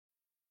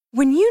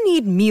When you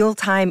need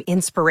mealtime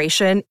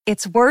inspiration,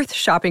 it's worth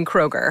shopping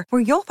Kroger,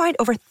 where you'll find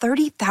over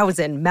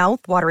 30,000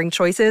 mouth-watering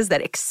choices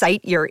that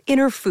excite your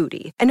inner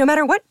foodie. And no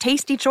matter what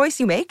tasty choice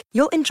you make,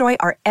 you'll enjoy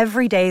our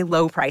everyday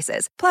low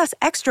prices, plus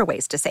extra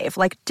ways to save,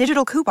 like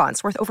digital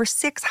coupons worth over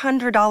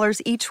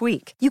 $600 each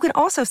week. You can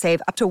also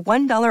save up to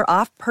 $1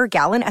 off per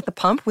gallon at the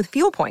pump with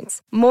fuel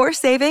points. More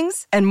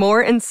savings and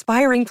more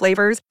inspiring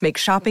flavors make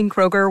shopping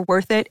Kroger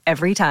worth it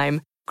every time.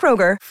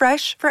 Kroger,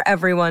 fresh for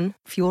everyone.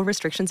 Fuel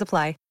restrictions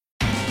apply.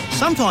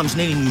 Sometimes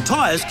needing new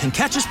tyres can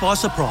catch us by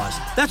surprise.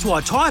 That's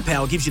why Tyre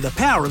Power gives you the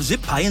power of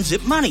Zip Pay and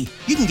Zip Money.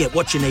 You can get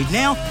what you need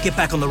now, get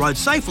back on the road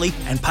safely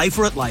and pay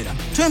for it later.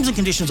 Terms and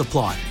conditions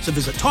apply. So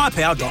visit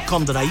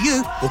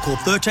tyrepower.com.au or call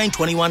 13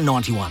 21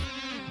 91.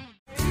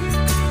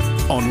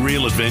 On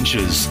Real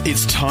Adventures,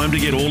 it's time to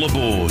get all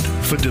aboard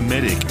for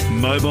Dometic,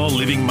 mobile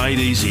living made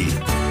easy.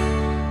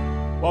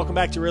 Welcome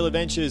back to Real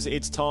Adventures.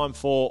 It's time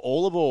for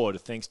All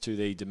Aboard. Thanks to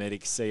the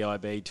Dometic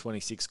CIB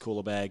 26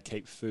 cooler bag.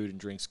 Keep food and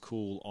drinks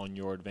cool on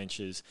your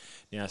adventures.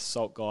 Now,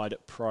 Salt Guide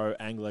Pro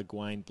Angler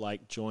Gwayne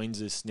Blake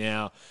joins us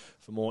now.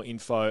 For more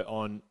info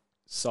on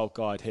Salt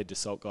Guide, head to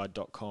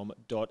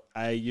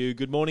saltguide.com.au.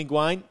 Good morning,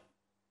 Gwayne.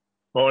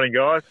 Morning,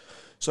 guys.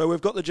 So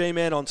we've got the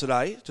G-Man on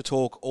today to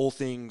talk all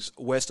things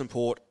Western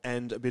Port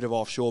and a bit of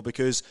offshore,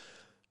 because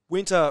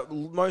winter,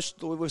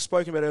 we've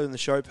spoken about it in the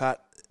show,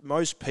 Pat,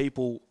 most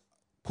people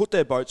put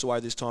their boats away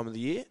this time of the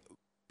year,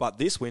 but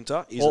this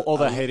winter is or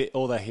they head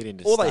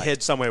into or they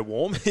head somewhere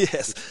warm.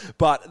 Yes,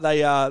 but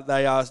they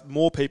are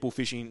more people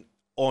fishing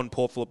on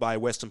Port Phillip Bay,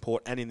 Western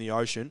Port, and in the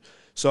ocean.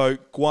 So,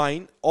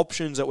 Gwayne,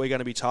 options that we're going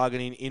to be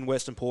targeting in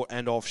Western Port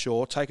and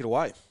offshore. Take it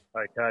away.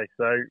 Okay,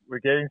 so we're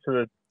getting to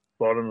the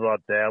bottom of our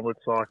downward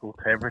cycle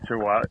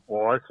temperature-wise,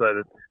 so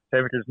the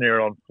temperature's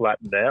near on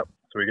flattened out.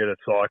 So we get a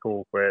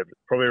cycle where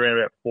probably around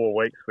about 4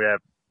 weeks we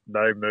have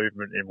no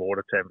movement in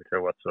water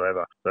temperature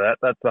whatsoever. So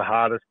that's the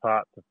hardest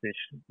part to fish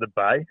the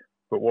bay.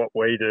 But what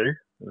we do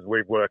is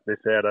we've worked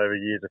this out over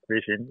years of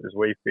fishing, is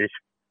we fish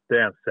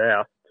down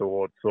south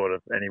towards sort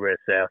of anywhere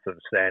south of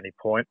Sandy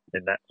Point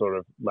in that sort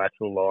of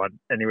lateral line.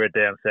 Anywhere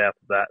down south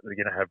of that, we're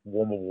going to have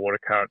warmer water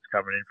currents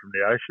coming in from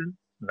the ocean,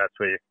 and that's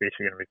where your fish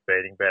are going to be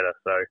feeding better.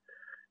 So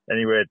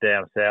anywhere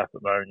down south at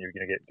the moment, you're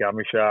going to get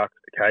gummy sharks,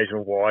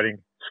 occasional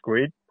whiting,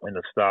 squid, and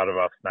the start of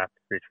our snap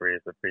fishery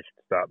as the fish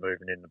start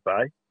moving in the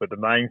bay. But the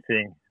main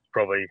thing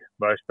probably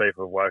most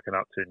people have woken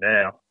up to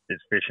now is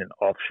fishing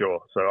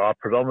offshore. So our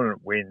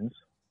predominant winds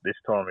this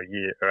time of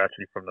year are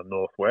actually from the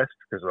northwest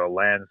because our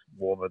land's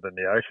warmer than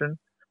the ocean.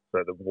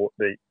 So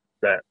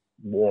that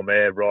warm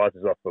air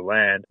rises off the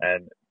land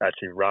and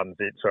actually runs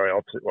it,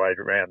 opposite way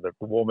around. The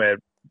warm air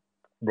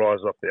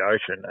rises off the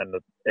ocean and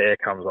the air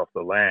comes off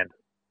the land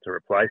to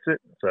replace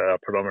it. So our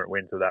predominant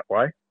winds are that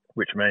way,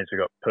 which means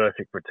we've got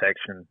perfect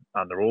protection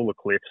under all the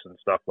cliffs and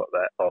stuff like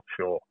that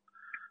offshore.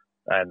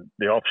 And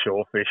the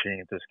offshore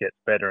fishing just gets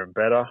better and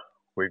better.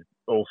 We've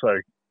also,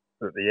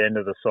 at the end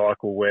of the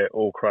cycle, where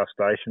all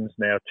crustaceans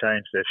now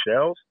change their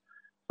shells.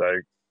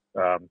 So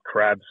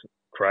crabs,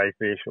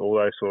 crayfish, all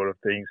those sort of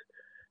things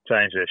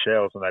change their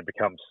shells and they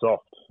become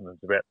soft. And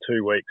it's about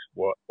 2 weeks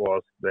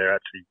was they're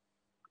actually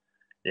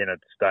in a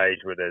stage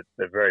where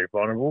they're very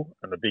vulnerable,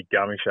 and the big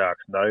gummy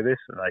sharks know this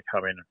and they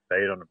come in and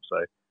feed on them.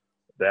 So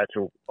the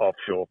actual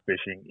offshore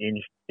fishing,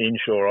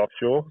 inshore,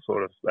 offshore,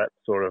 that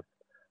sort of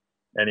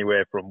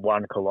anywhere from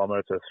 1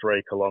 kilometre to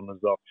 3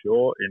 kilometres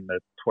offshore in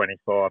the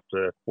 25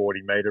 to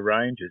 40 metre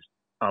range is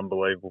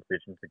unbelievable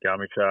fishing for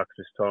gummy sharks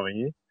this time of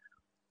year,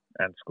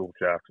 and school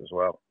sharks as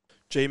well.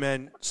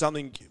 G-Man,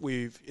 something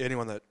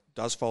anyone that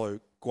does follow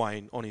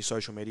Gwayne on his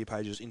social media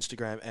pages,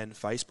 Instagram and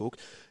Facebook,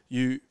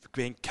 you've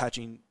been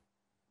catching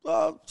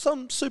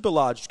some super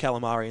large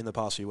calamari in the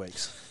past few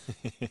weeks.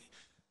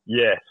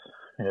 Yes,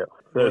 yeah.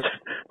 That's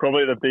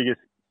probably the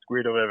biggest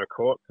squid I've ever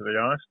caught, to be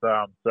honest.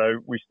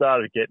 So we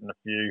started getting a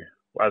few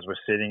as we're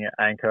sitting at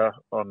anchor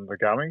on the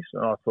gummies,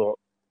 and I thought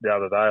the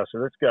other day, I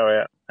said, let's go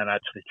out and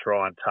actually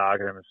try and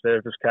target them. Instead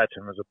of just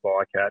catching them as a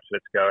bycatch,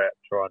 let's go out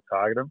and try and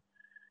target them.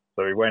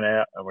 So we went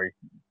out and we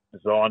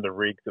designed a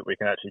rig that we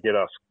can actually get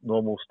our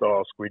normal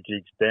style squid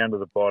jigs down to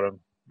the bottom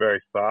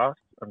very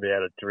fast and be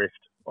able to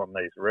drift on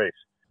these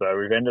reefs. So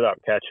we've ended up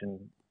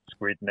catching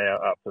squid now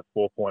up to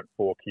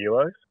 4.4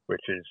 kilos,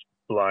 which has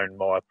blown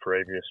my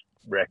previous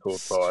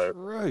record by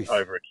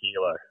over a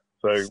kilo.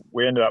 So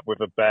we ended up with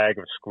a bag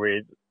of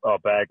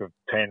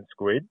 10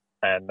 squid,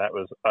 and that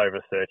was over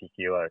 30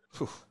 kilos.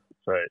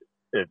 So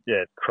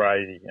it's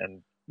crazy.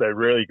 And they're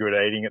really good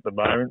eating at the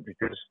moment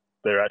because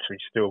they're actually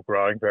still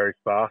growing very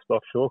fast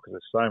offshore because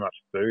there's so much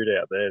food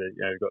out there. That,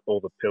 you've got all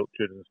the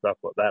pilchards and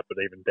stuff like that,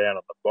 but even down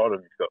at the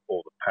bottom, you've got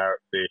all the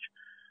parrotfish,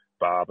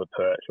 barber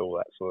perch, all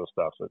that sort of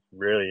stuff. So it's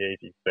really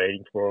easy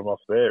feeding for them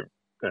off there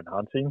and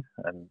hunting,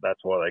 and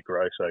that's why they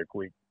grow so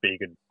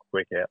big and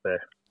quick out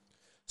there.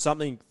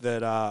 Something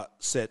that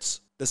sets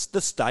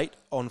the state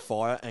on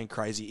fire and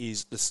crazy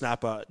is the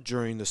snapper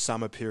during the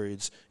summer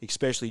periods,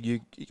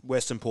 especially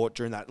Western Port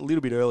during that a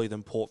little bit earlier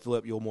than Port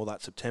Phillip. You're more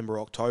that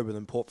September, October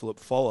than Port Phillip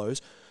follows.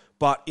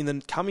 But in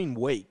the coming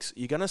weeks,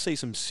 you're going to see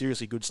some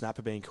seriously good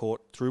snapper being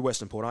caught through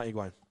Western Port, aren't you,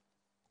 Gwayne?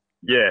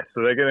 Yeah, so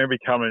they're going to be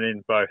coming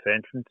in both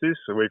entrances.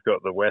 So we've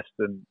got the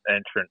western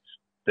entrance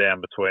down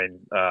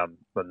between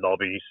the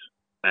Nobbies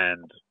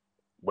and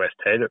West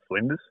Head at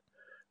Flinders.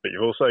 But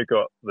you've also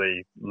got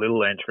the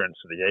little entrance,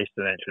 the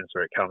eastern entrance,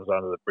 where it comes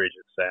under the bridge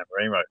at San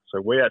Remo.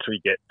 So we actually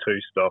get two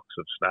stocks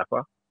of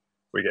snapper.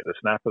 We get the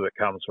snapper that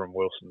comes from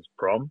Wilson's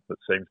Prom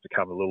that seems to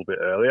come a little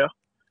bit earlier.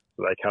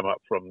 So they come up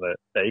from the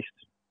east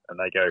and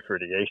they go through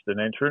the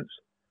eastern entrance.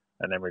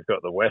 And then we've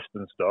got the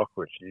western stock,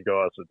 which you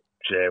guys would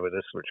share with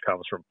us, which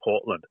comes from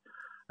Portland.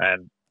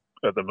 And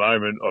at the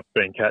moment, I've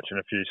been catching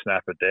a few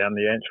snapper down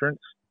the entrance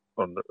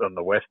on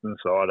the western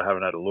side. I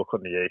haven't had a look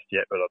on the east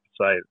yet, but I'd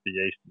say at the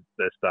east,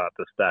 they're starting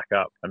to stack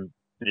up. And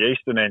the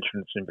eastern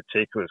entrance in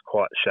particular is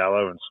quite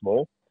shallow and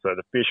small. So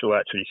the fish will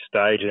actually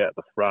stage out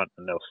the front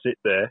and they'll sit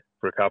there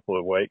for a couple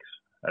of weeks.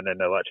 And then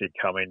they'll actually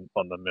come in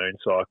on the moon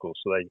cycle.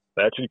 So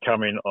they actually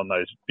come in on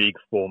those big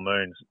full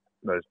moons,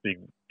 those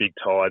big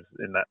tides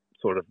in that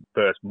sort of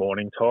first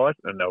morning tide,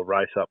 and they'll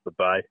race up the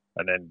bay.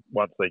 And then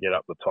once they get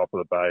up the top of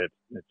the bay,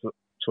 it's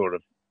sort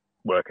of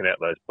working out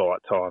those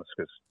bite times,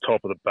 because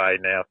top of the bay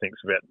now I think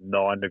is about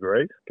 9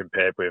 degrees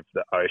compared with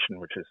the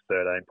ocean, which is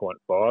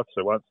 13.5.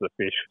 So once the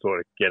fish sort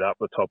of get up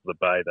the top of the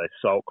bay, they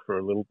sulk for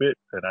a little bit,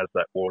 and as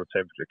that water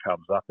temperature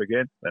comes up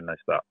again, then they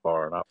start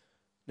firing up.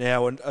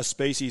 Now, a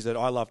species that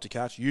I love to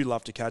catch, you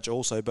love to catch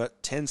also,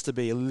 but tends to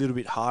be a little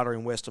bit harder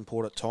in Western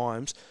Port at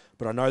times,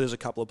 but I know there's a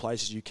couple of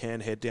places you can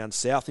head down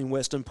south in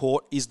Western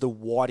Port, is the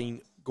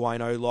whiting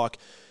guano, like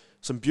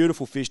some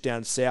beautiful fish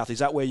down south. Is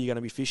that where you're going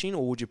to be fishing,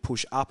 or would you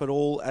push up at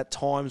all at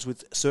times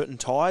with certain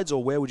tides,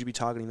 or where would you be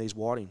targeting these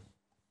whiting?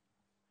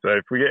 So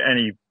if we get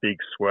any big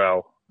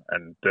swell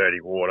and dirty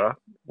water,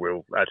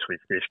 we'll actually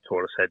fish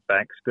Tortoise Head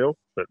Bank still.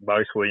 But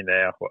mostly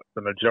now,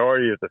 the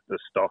majority of the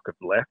stock have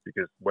left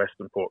because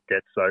Western Port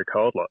gets so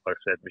cold, like I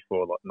said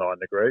before, like 9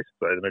 degrees.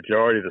 So the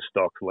majority of the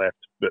stock's left,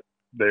 but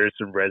there is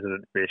some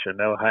resident fish, and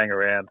they'll hang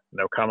around and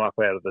they'll come up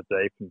out of the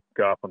deep and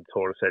go up on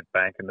Tortoise Head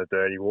Bank in the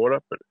dirty water.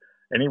 But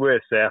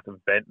anywhere south of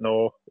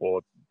Ventnor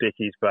or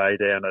Dickies Bay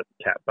down at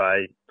Cat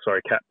Bay,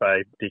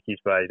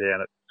 Dickies Bay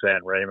down at San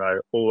Remo,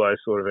 all those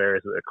sort of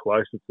areas that are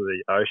closer to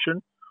the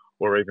ocean,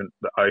 or even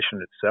the ocean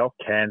itself.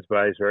 Cairns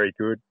Bay is very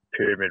good.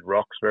 Pyramid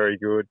Rock's very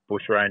good.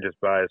 Bushrangers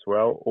Bay as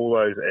well. All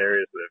those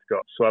areas that have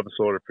got some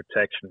sort of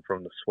protection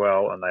from the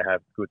swell and they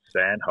have good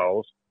sand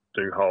holes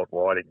do hold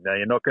whiting. Now,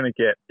 you're not going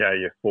to get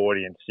your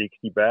 40 and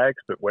 60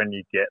 bags, but when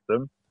you get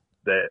them,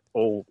 they're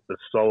all as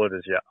solid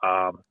as your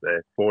arm.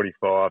 They're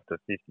 45 to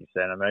 50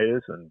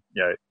 centimetres and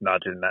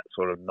nudging that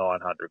sort of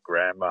 900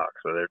 gram mark.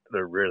 So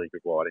they're really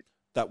good whiting.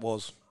 That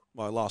was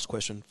my last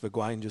question for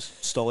Gwayne,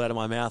 just stole out of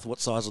my mouth what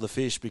size of the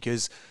fish,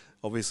 because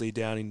obviously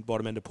down in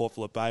bottom end of Port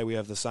Phillip Bay we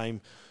have the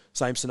same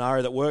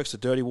scenario that works. The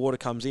dirty water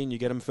comes in, you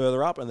get them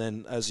further up, and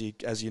then as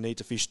you need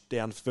to fish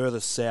down further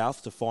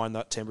south to find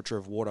that temperature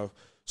of water.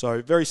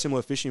 So very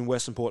similar fishing in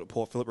Western Port at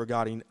Port Phillip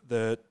regarding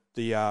the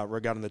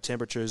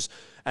temperatures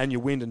and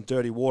your wind and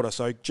dirty water.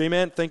 So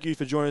G-Man, thank you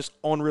for joining us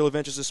on Real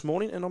Adventures this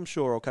morning, and I'm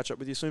sure I'll catch up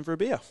with you soon for a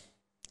beer.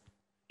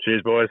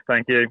 Cheers, boys.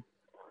 Thank you.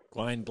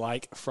 Gwayne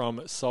Blake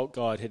from Salt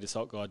Guide. Head to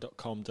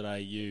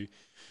saltguide.com.au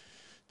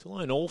to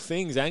learn all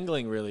things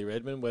angling, really,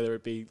 Redmond, whether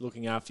it be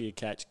looking after your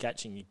catch,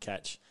 catching your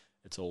catch,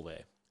 it's all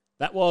there.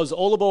 That was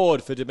All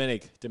Aboard for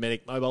Domenic.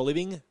 Domenic Mobile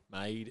Living,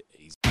 made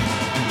easy.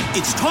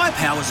 It's Tyre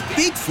Power's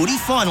Big Footy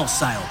Final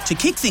Sale. To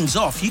kick things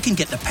off, you can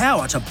get the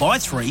power to buy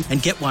 3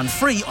 and get 1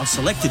 free on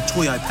selected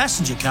Toyo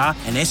passenger car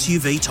and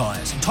SUV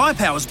tyres. Tyre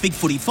Power's Big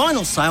Footy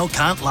Final Sale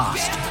can't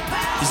last.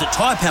 Visit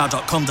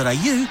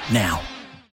tyrepower.com.au now.